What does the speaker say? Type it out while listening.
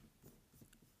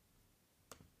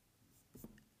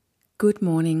Good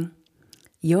morning.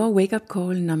 Your wake-up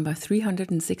call number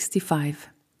 365.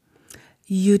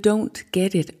 You don't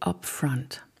get it up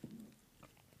front.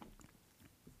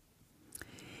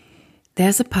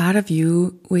 There's a part of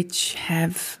you which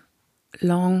have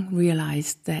long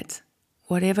realized that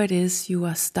whatever it is you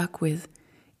are stuck with,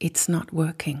 it's not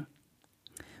working.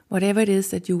 Whatever it is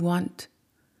that you want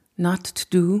not to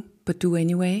do, but do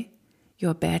anyway,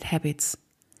 your bad habits,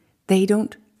 they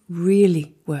don't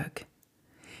really work.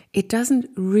 It doesn't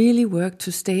really work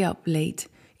to stay up late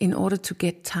in order to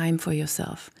get time for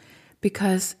yourself,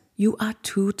 because you are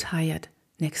too tired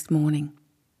next morning.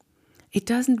 It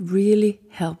doesn't really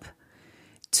help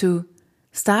to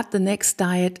start the next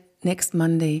diet next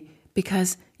Monday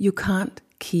because you can't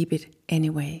keep it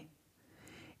anyway.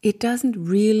 It doesn't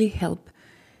really help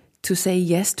to say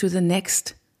yes to the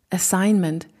next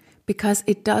assignment because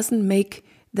it doesn't make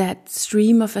that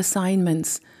stream of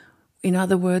assignments, in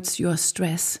other words, your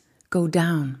stress, go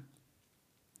down.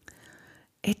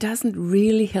 It doesn't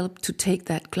really help to take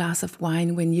that glass of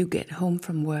wine when you get home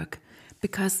from work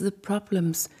because the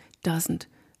problems doesn't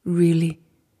really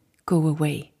go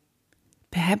away.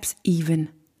 Perhaps even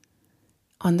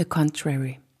on the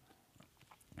contrary.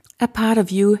 A part of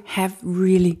you have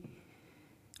really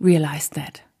realized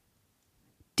that.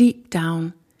 Deep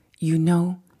down, you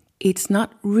know it's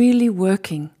not really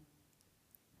working.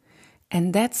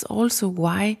 And that's also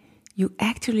why you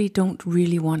actually don't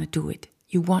really want to do it.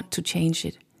 You want to change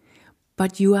it.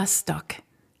 But you are stuck.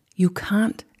 You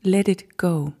can't let it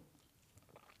go.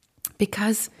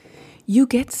 Because you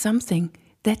get something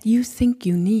that you think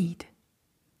you need.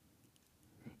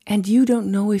 And you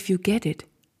don't know if you get it.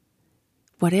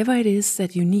 Whatever it is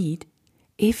that you need,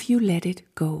 if you let it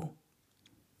go.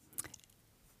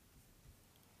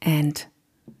 And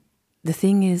the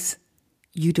thing is,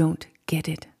 you don't get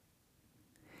it.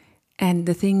 And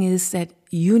the thing is that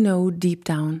you know deep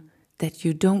down that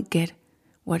you don't get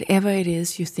whatever it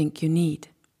is you think you need.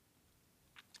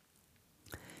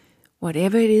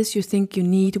 Whatever it is you think you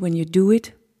need when you do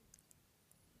it,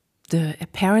 the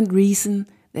apparent reason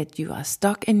that you are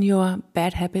stuck in your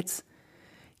bad habits,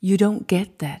 you don't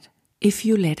get that if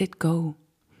you let it go.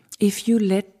 If you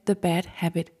let the bad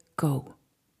habit go.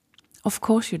 Of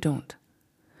course you don't.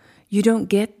 You don't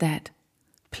get that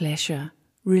pleasure,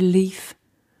 relief,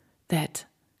 that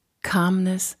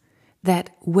calmness, that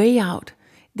way out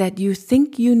that you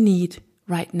think you need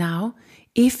right now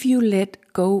if you let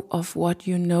go of what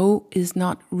you know is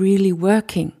not really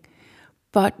working,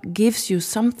 but gives you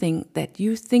something that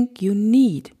you think you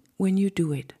need when you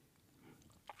do it.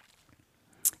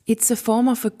 It's a form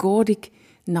of a Gordic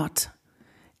knot.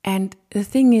 And the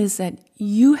thing is that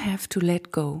you have to let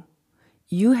go.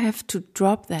 You have to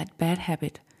drop that bad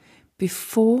habit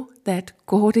before that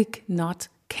Gordic knot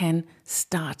can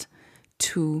start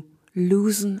to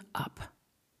loosen up.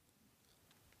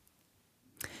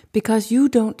 Because you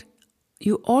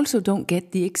also don't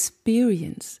get the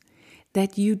experience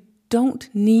that you don't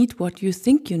need what you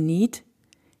think you need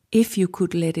if you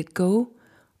could let it go,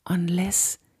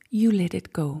 unless you let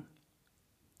it go.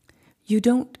 You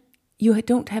don't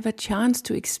have a chance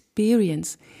to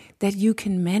experience that you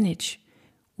can manage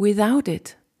without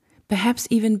it, perhaps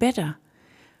even better,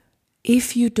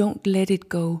 if you don't let it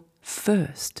go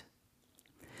first.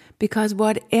 Because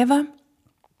whatever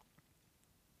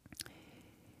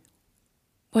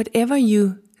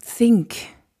you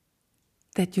think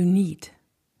that you need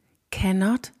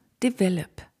cannot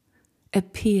develop,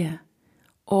 appear,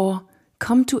 or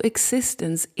come to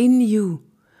existence in you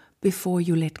before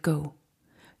you let go.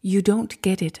 You don't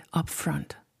get it up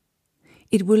front.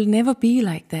 It will never be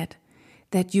like that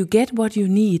you get what you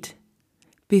need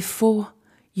before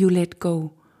you let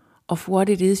go of what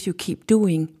it is you keep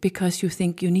doing because you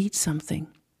think you need something.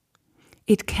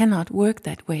 It cannot work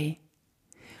that way.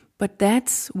 But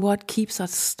that's what keeps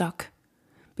us stuck,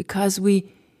 because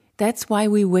that's why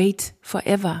we wait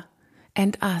forever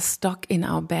and are stuck in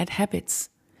our bad habits,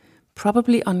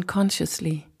 probably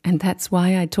unconsciously, and that's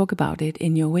why I talk about it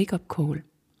in your wake-up call.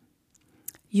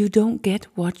 You don't get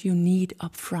what you need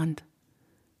up front.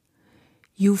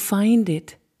 You find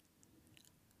it.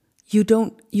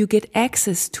 You get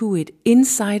access to it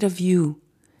inside of you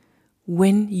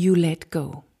when you let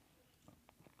go.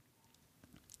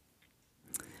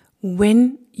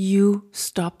 When you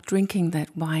stop drinking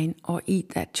that wine or eat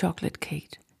that chocolate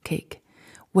cake.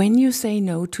 When you say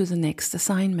no to the next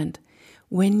assignment.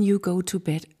 When you go to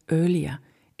bed earlier,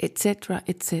 etc.,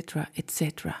 etc.,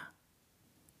 etc.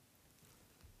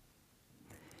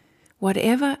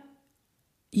 Whatever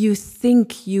you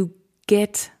think you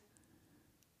get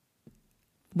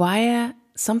via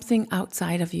something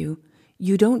outside of you,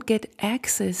 you don't get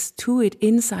access to it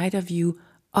inside of you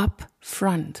up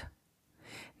front.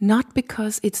 Not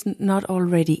because it's not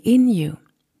already in you.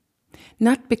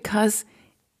 Not because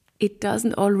it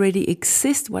doesn't already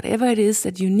exist, whatever it is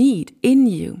that you need in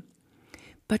you.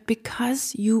 But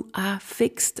because you are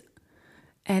fixed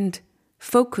and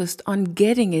focused on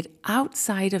getting it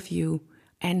outside of you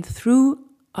and through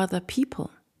other people.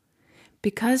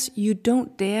 Because you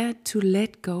don't dare to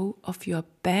let go of your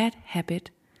bad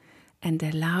habit and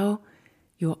allow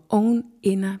your own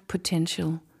inner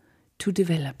potential to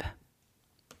develop.